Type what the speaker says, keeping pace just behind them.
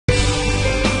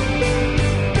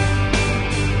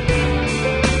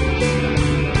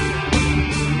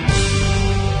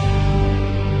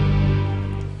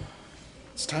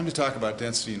to talk about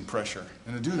density and pressure.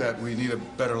 And to do that, we need a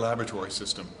better laboratory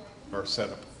system or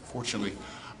setup. Fortunately,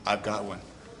 I've got one.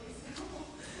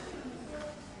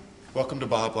 Welcome to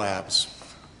Bob Labs.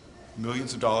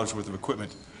 Millions of dollars worth of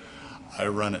equipment. I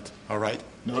run it. All right?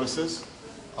 Notice this?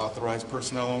 Authorized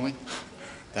personnel only.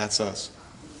 That's us.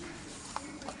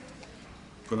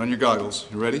 Put on your goggles.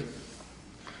 You ready?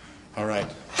 All right.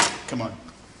 Come on.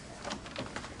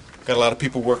 Got a lot of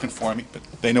people working for me, but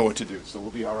they know what to do, so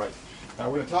we'll be all right. Now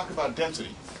we're going to talk about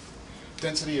density.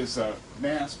 Density is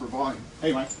mass per volume.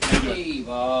 Hey, Mike. Hey,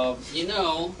 Bob. You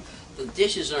know, the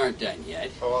dishes aren't done yet.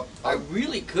 Oh, I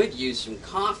really could use some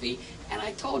coffee, and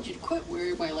I told you to quit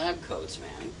wearing my lab coats,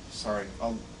 man. Sorry.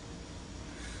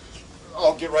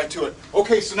 I'll get right to it.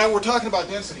 Okay, so now we're talking about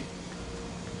density.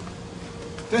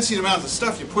 Density is the amount of the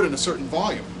stuff you put in a certain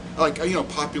volume. Like,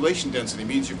 population density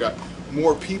means you've got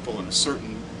more people in a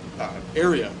certain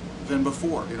area than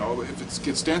before, if it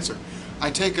gets denser. I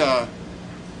take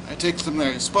something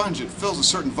like a sponge, it fills a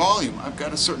certain volume, I've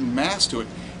got a certain mass to it.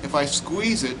 If I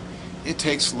squeeze it, it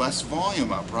takes less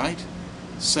volume up, right?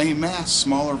 Same mass,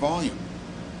 smaller volume.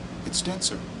 It's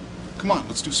denser. Come on,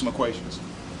 let's do some equations.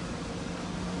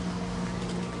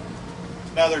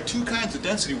 Now there are two kinds of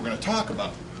density we're going to talk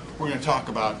about. We're going to talk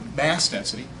about mass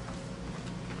density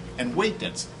and weight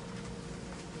density.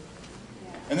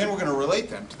 And then we're going to relate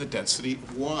them to the density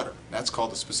of water. That's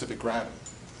called the specific gravity.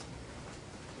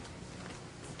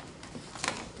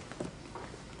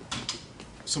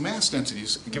 So mass density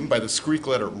is given by this Greek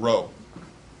letter rho.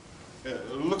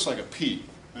 It looks like a P.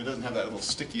 It doesn't have that little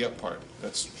sticky up part.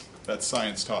 That's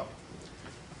science talk.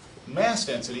 Mass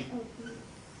density,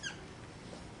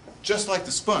 just like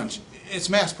the sponge, it's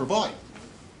mass per volume.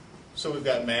 So we've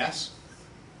got mass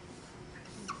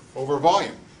over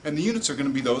volume. And the units are going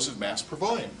to be those of mass per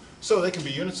volume. So they can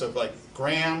be units of like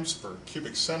grams per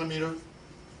cubic centimeter,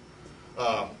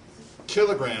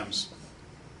 kilograms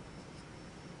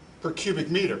per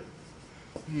cubic meter,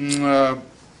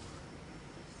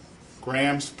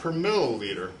 grams per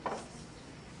milliliter,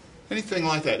 anything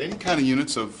like that, any kind of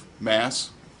units of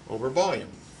mass over volume.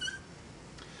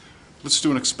 Let's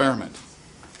do an experiment.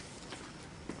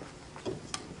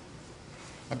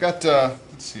 I've got,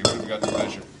 let's see, what have we got to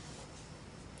measure?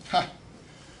 Ha!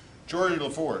 Geordi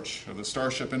LaForge of the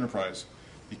Starship Enterprise.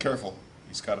 Be careful,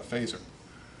 he's got a phaser.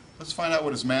 Let's find out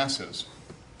what his mass is.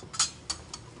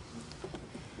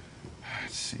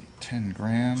 Let's see, 10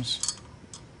 grams.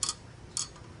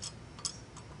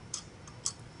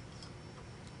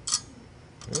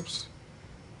 Oops.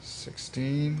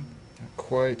 16, not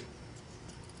quite.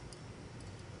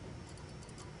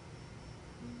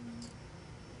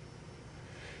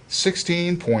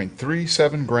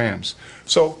 .37 grams.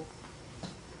 So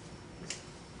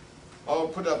I'll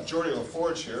put up Geordi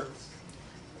LaForge here,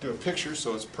 do a picture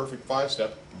so it's perfect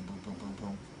 5-step. Boom, boom, boom, boom,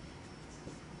 boom.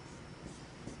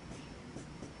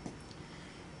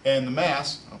 And the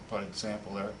mass, I'll put an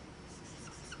example there,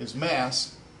 his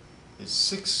mass is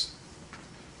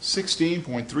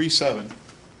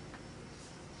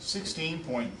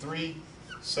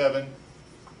 16.37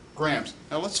 grams.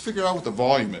 Now let's figure out what the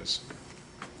volume is.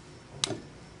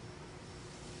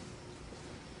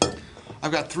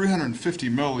 I've got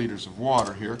 350 milliliters of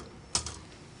water here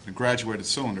in a graduated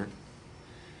cylinder.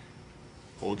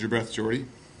 Hold your breath, Geordi.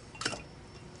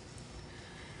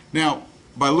 Now,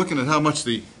 by looking at how much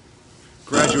the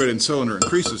graduated cylinder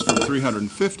increases from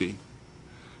 350,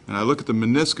 and I look at the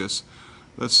meniscus,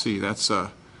 let's see, that's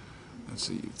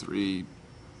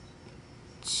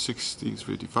 360,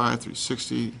 355,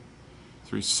 360,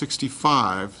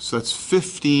 365, so that's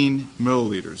 15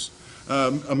 milliliters.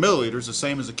 A milliliter is the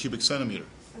same as a cubic centimeter.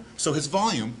 So his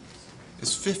volume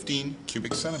is 15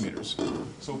 cubic centimeters.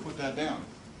 So we'll put that down.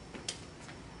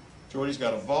 Geordi's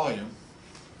got a volume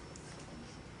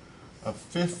of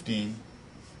 15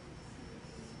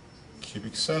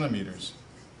 cubic centimeters.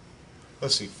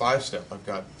 Let's see, 5-step. I've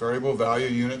got variable value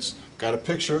units, got a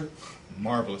picture,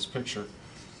 marvelous picture.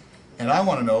 And I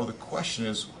want to know, the question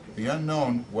is, the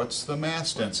unknown, what's the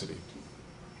mass density?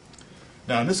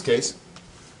 Now in this case,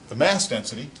 the mass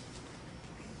density,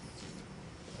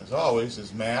 as always,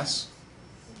 is mass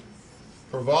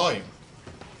per volume,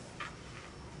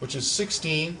 which is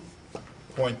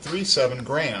 16.37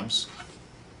 grams.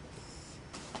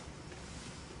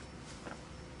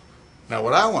 Now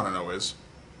what I want to know is,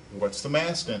 what's the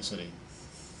mass density?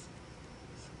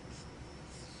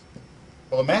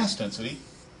 Well, the mass density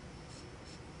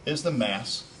is the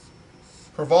mass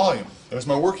per volume. There's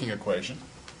my working equation.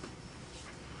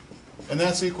 And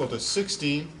that's equal to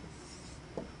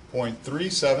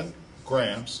 16.37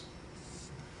 grams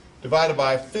divided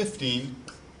by 15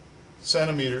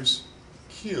 centimeters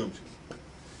cubed.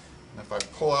 And if I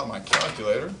pull out my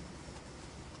calculator,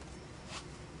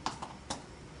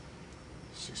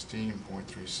 16.37,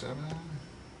 15,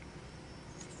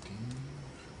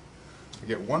 I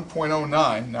get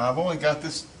 1.09. Now I've only got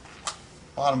this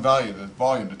bottom value, the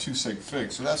volume, to 2 sig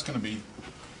fig, so that's going to be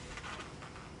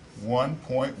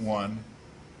 1.1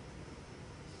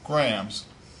 grams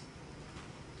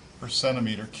per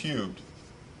centimeter cubed.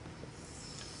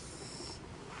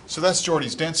 So that's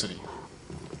Geordie's density.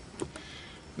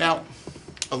 Now,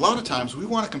 a lot of times we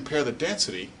want to compare the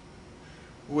density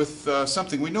with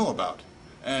something we know about,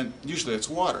 and usually it's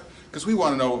water, because we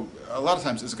want to know, a lot of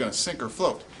times, is it going to sink or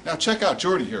float. Now check out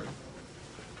Geordie here.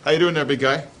 How you doing there, big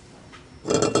guy?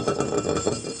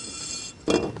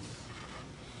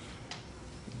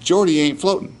 Geordie ain't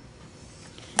floating.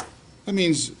 That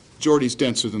means Geordie's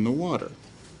denser than the water.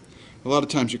 A lot of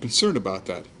times you're concerned about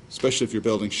that, especially if you're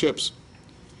building ships.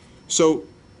 So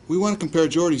we want to compare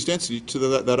Geordie's density to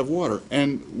that of water,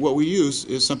 and what we use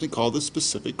is something called the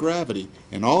specific gravity.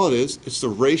 And all it is, it's the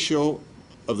ratio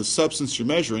of the substance you're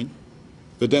measuring,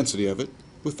 the density of it,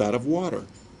 with that of water,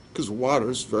 because water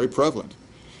is very prevalent.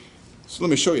 So let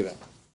me show you that.